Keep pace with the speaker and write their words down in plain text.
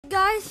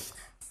guys?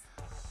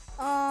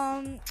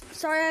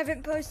 Sorry I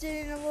haven't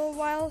posted in a little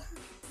while.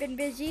 Been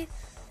busy.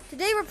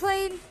 Today we're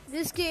playing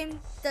this game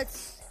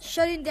that's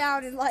shutting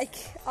down in like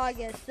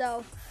August,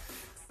 so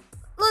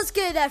let's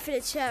get that for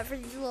the chat for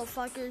these little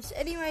fuckers.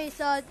 Anyways,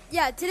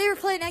 yeah, today we're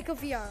playing Echo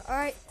VR,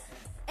 alright?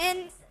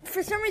 And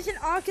for some reason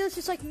Oculus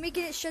is like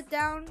making it shut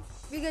down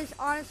because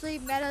honestly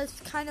Meta's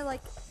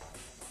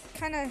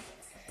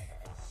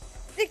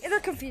they're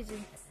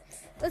confusing.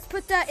 Let's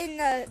put that in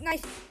the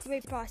nicest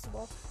way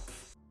possible.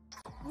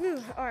 Woo,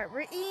 alright,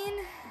 we're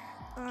in.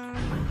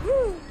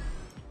 Woo,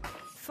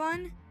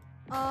 fun.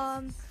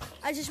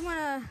 I just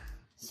wanna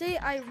say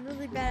I'm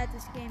really bad at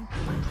this game.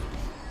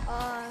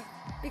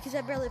 Because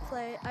I barely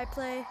play. I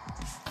play.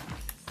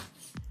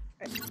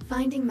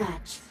 Finding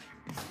match.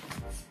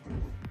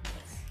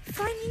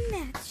 Finding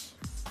match.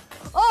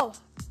 Oh!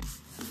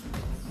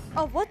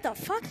 Oh, what the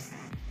fuck?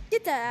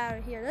 Get that out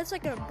of here. That's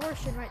like an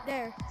abortion right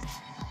there.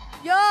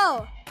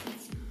 Yo!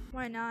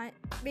 Why not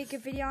make a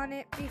video on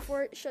it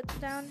before it shuts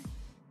down?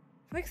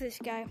 Look at this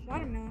guy.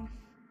 Watermelon.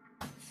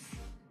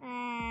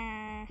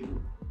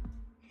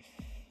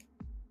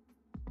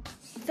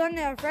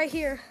 Thumbnail right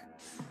here.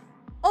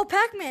 Oh,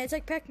 Pac-Man. It's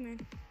like Pac-Man.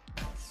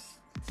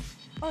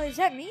 Oh, is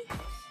that me?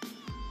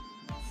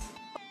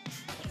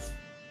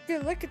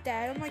 Dude, look at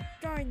that. I'm like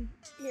throwing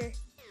here.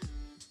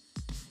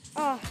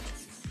 Oh.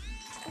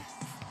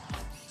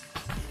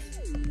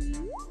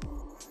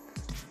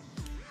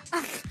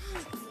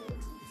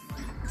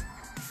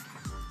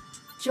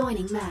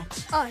 Joining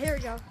match. Oh, here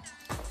we go.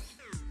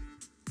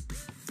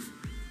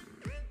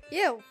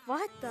 Ew,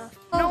 what the?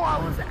 Oh. No,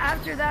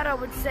 after that I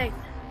would say,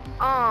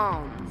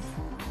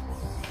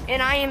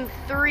 and I am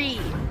 3.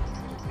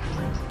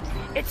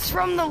 It's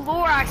from the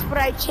Lorax, but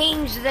I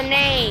changed the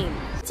name.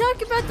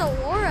 Talk about the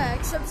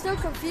Lorax. I'm so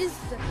confused.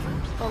 The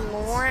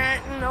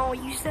Lorax? No,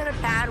 you said a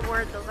bad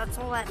word though. That's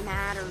all that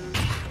matters.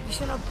 You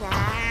said a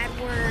bad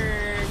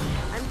word.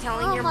 I'm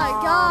telling your mom. Oh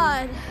my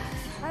god.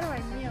 How do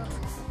I kneel?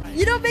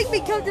 You don't make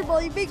me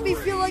comfortable. You make me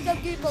feel like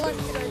I'm getting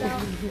molested right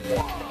now.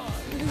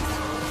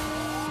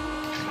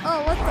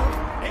 Oh, what the?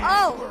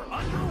 Oh!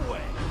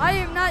 I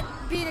am not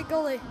being a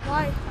goalie.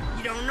 Why?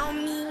 You don't know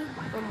me,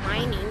 but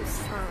my name's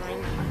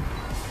Slime.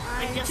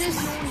 I just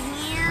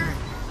here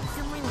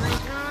doing my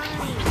guy.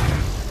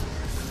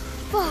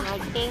 Fuck. I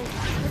think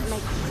my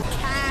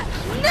cat.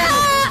 No!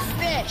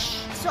 Fish.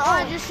 So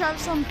I just shoved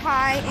some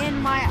pie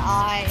in my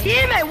eye.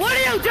 Damn it, what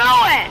are you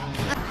doing?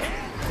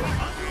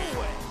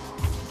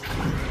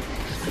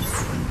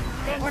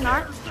 Or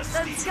not.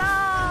 Let's go!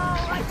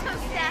 I took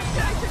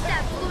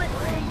that bullet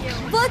for you.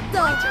 What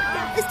the?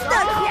 It's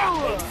not.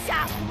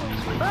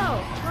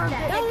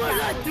 That was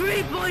a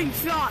 3-point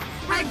shot.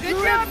 Hey, good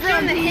job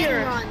on the hit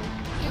and run.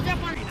 Good job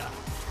on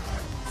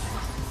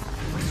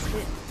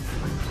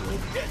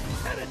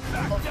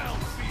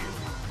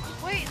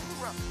Wait.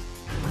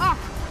 Oh.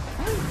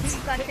 You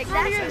gotta take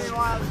that. It's been a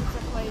while since I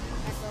played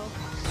Echo.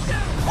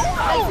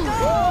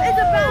 Oh! It's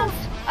a bounce.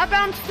 A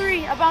bounce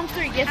 3. A bounce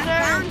 3. Yes,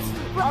 sir.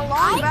 A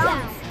long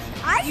bounce.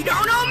 You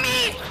don't know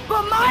me,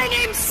 but my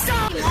name's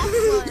Sam.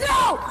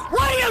 No!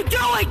 What are you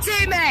doing,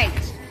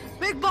 teammate?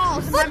 Big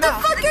balls in What my the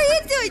mouth. fuck are you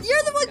doing?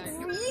 You're the one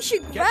you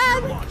should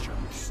grab.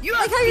 You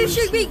Like how you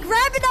should be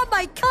grabbing on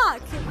my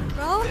cock,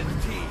 bro.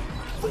 15,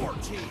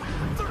 14,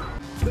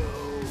 32,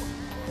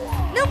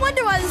 No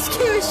wonder why this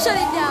queue is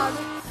shutting down.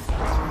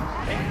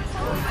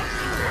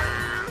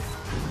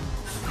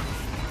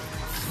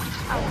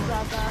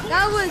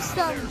 That was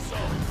some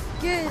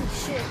good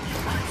shit.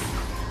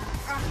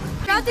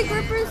 Got the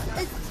grippers?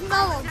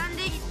 Smell them.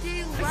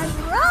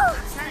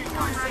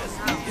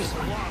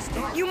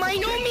 You might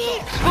know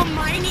me, but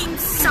my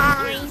name's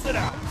Sign.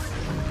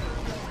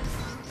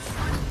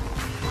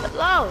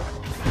 Hello.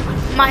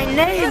 My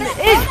name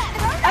is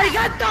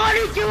Arigato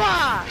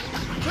konnichiwa.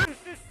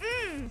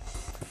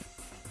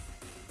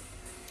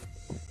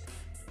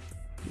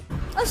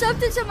 Also,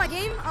 updates on my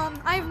game.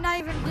 I've not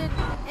even did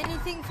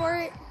anything for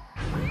it.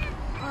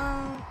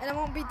 And I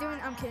won't be doing.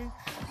 I'm kidding.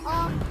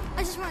 I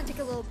just want to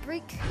take a little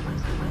break.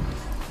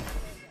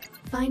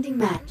 Finding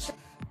match.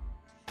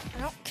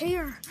 I don't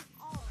care.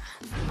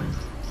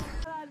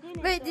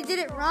 Wait, they did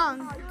it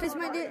wrong. Because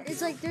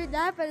it's like doing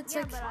that, but it's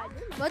like,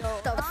 what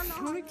the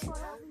fuck?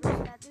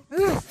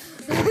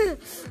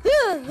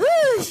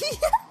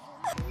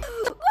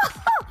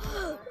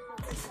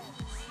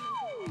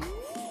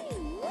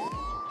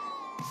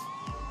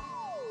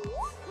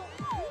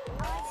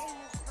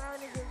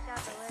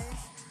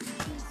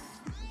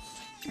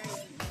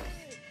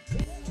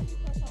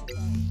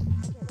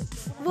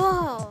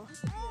 Whoa.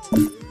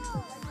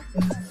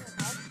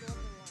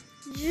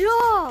 Yo.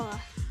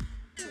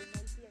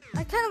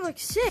 I kind of look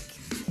sick.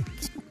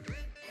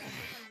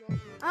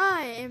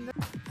 I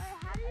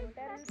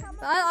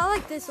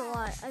like this a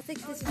lot. I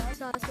think this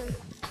is awesome.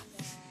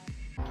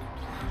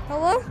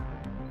 Hello?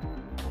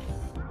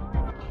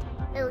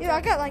 Dude,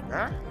 I got like,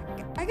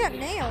 I got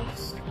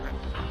nails.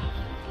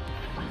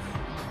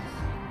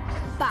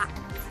 Bah.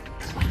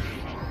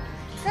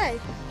 Hey,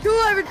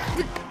 whoever.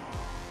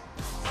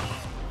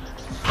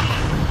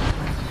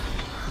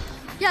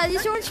 Yeah,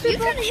 these orange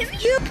people. You can hit me.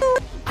 You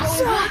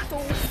Suck.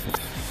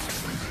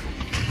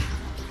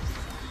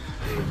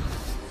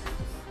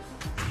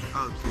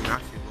 Oh, dude, I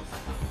see what's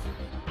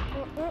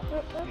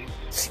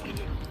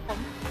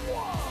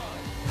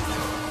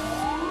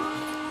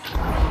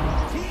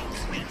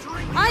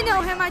I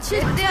know him. I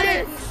just did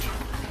it.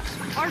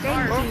 Hold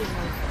on.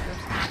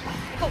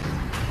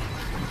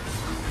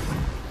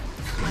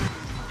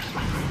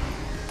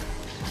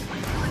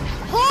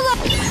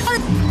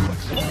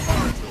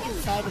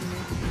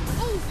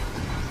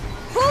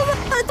 Hold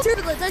on,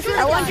 Turtles.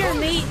 I want your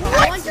meat.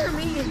 I want your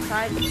meat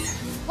inside me.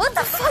 What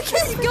the fuck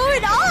is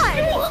going on?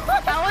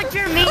 I want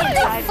your meat What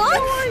inside the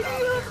me.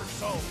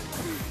 fuck?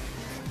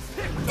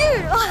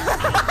 Dude.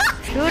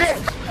 Shoot it.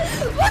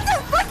 What the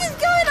fuck is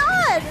going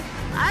on?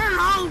 I don't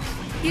know.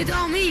 You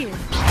tell me.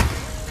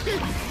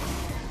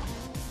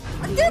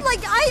 Dude,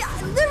 like,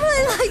 I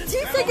literally, like, 2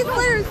 seconds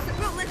later.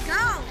 Bro, let's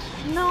go.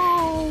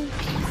 No.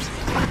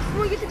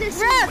 We'll get to this.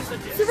 Ref,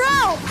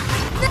 throw.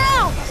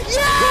 No.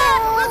 Yeah.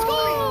 Let's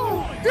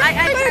go. I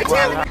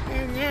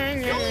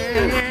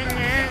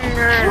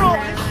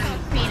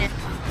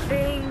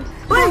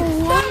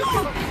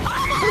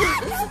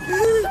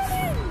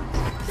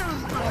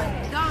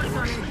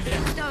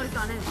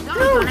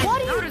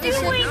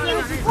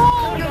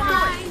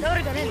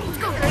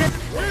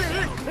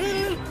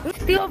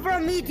Steal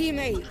from me,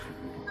 teammate.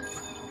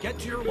 Get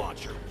to your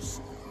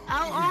launchers.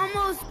 I'll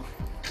almost.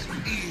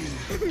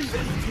 15,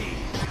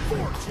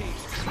 14,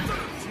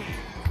 13,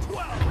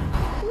 12,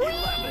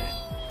 11,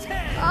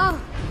 10, Oh.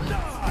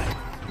 9,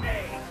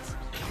 8,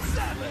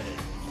 7,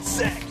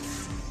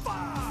 6,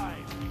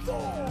 5,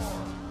 4,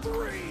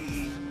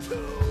 3, 2,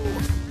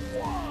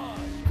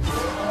 1.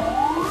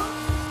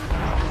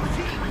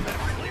 Team that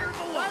cleared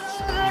the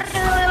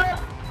launcher.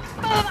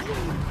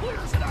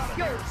 Clears it out of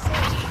here.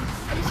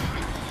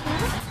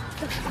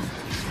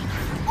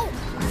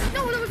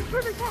 No, that was a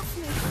perfect pass to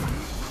me.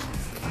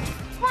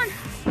 Come on.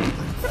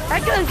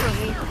 That goes for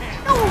me.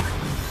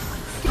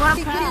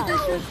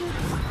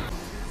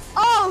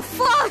 Oh,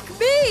 fuck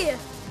me.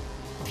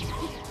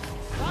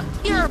 Fuck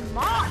your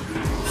mom.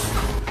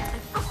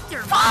 Fuck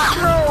your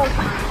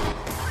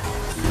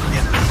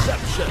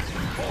Interception.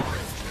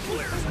 Orange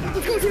clears it out.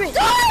 Let's go, teammate.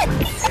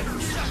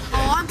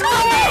 Oh, I'm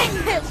coming.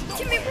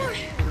 Teammate, boy.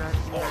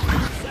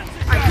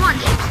 Alright, come on.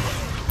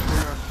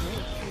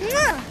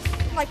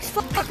 Like,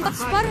 fuck,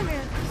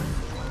 Spider-Man.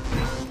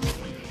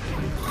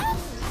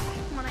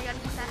 Come on, I gotta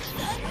get that.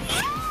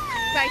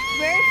 Guys,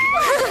 where?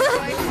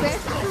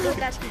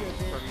 That's good.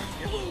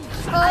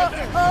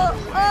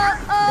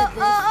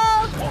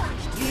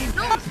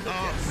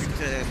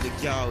 putain, le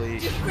gars, oui. Le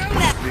jeu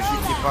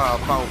qui est pas au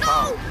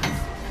pas.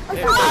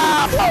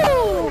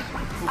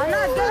 I'm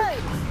not good.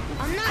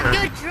 I'm not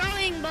good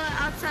throwing, but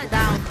upside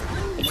down.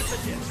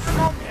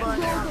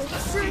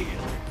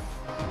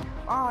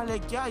 Oh, les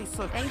gars, ils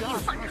sont Thank you.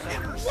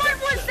 What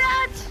was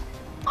that?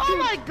 Oh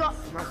my god.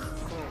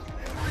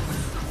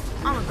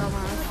 I'm a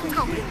dumbass.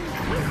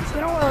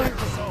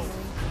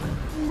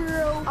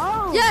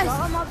 Oh, Yes.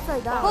 I'm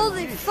upside down.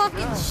 Holy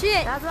fucking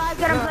shit. That's why I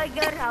couldn't play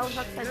good. I was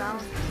upside down.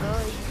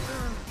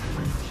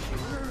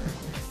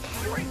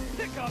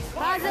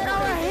 Pass it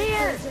over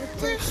here.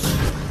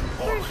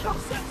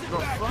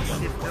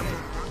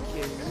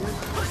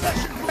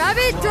 Grab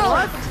it, throw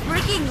What it.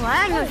 freaking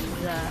language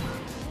is that?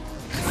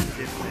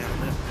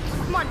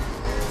 Come on.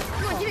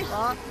 Come on, give it.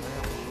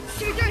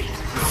 Give it, give it.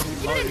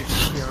 Give it in.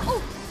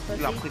 Oh,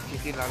 Il a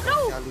préféré la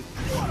langue à l'autre.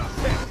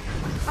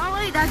 Oh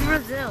wait, that's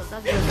Brazil.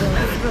 That's Brazil.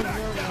 That's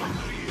Brazil.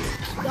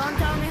 Don't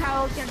tell me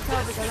how I can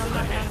tell because I'm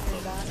not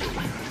answering that.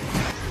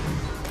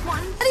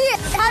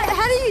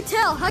 How do you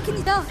tell? How can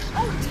you tell?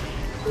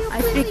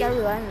 I speak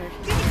every language.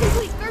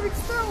 complete garbage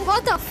throw.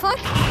 What the fuck?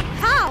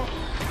 How?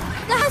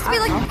 That has to be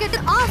like good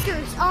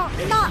Oscars. Oh,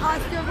 not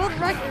Oscar, world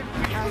record.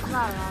 No, it's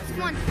not wrong.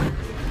 Come on.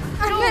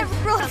 I meant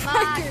world Come on,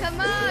 record. come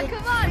on,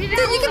 come on. Dude,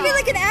 you can be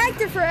like an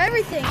actor for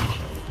everything.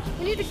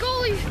 We need a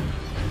goalie.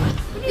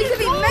 You can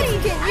be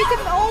Mexican. You can.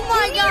 Oh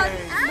my god,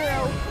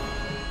 bro.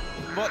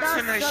 What's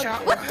in a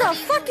shot? What the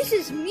fuck is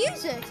this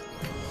music?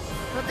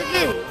 But the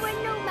game. Win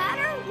no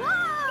matter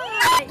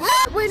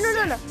what. Wait,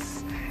 no.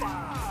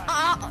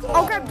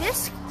 I'll grab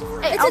this.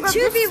 Hey, It's a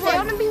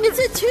 2v1. It's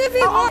a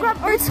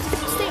 2v1. Or it's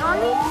Stay on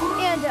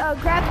me and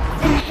grab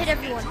and hit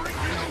everyone.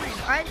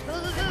 Alright?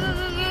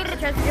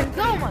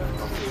 Go,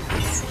 motherfucker.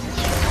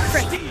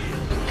 Frick.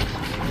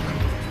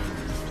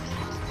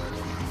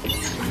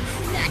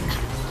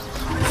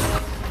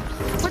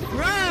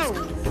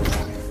 Bro!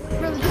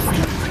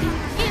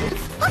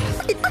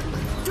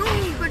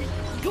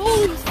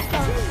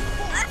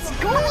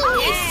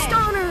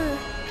 Stoner.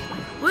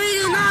 We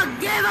do not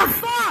give a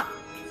fuck!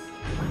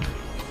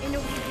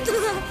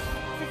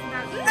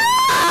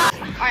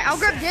 Alright, I'll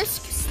grab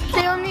disc,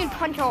 stay on me and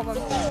punch all of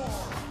them.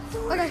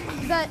 okay,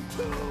 bet.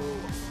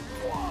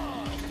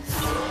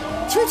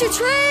 Choo-choo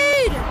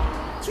trade.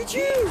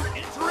 Choo-choo.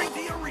 Entering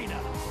the arena.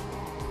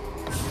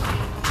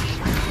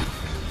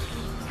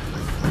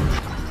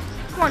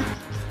 Come on.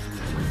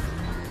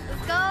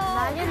 Let's go.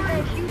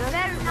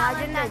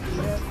 Imagine that.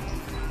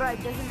 But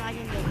it doesn't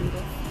imagine they beat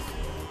us.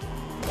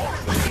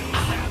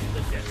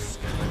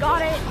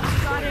 Got it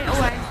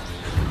away.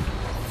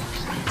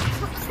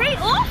 Stay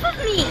off of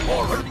me!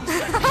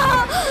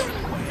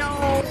 No.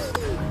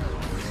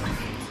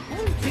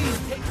 Blue team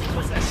takes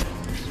possession.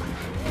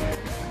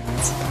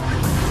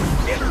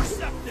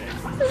 Intercepted.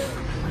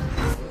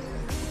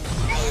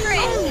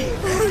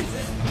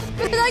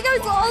 That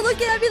guy's all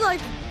looking at me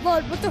like,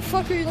 Bud, what the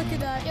fuck are you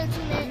looking at?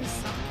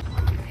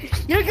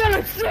 You're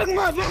gonna suck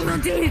my balls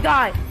until you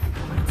die.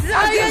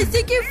 Alright guys,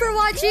 thank you for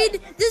watching.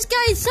 This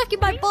guy is sucking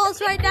my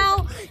balls right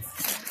now.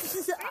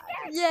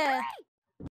 Yeah.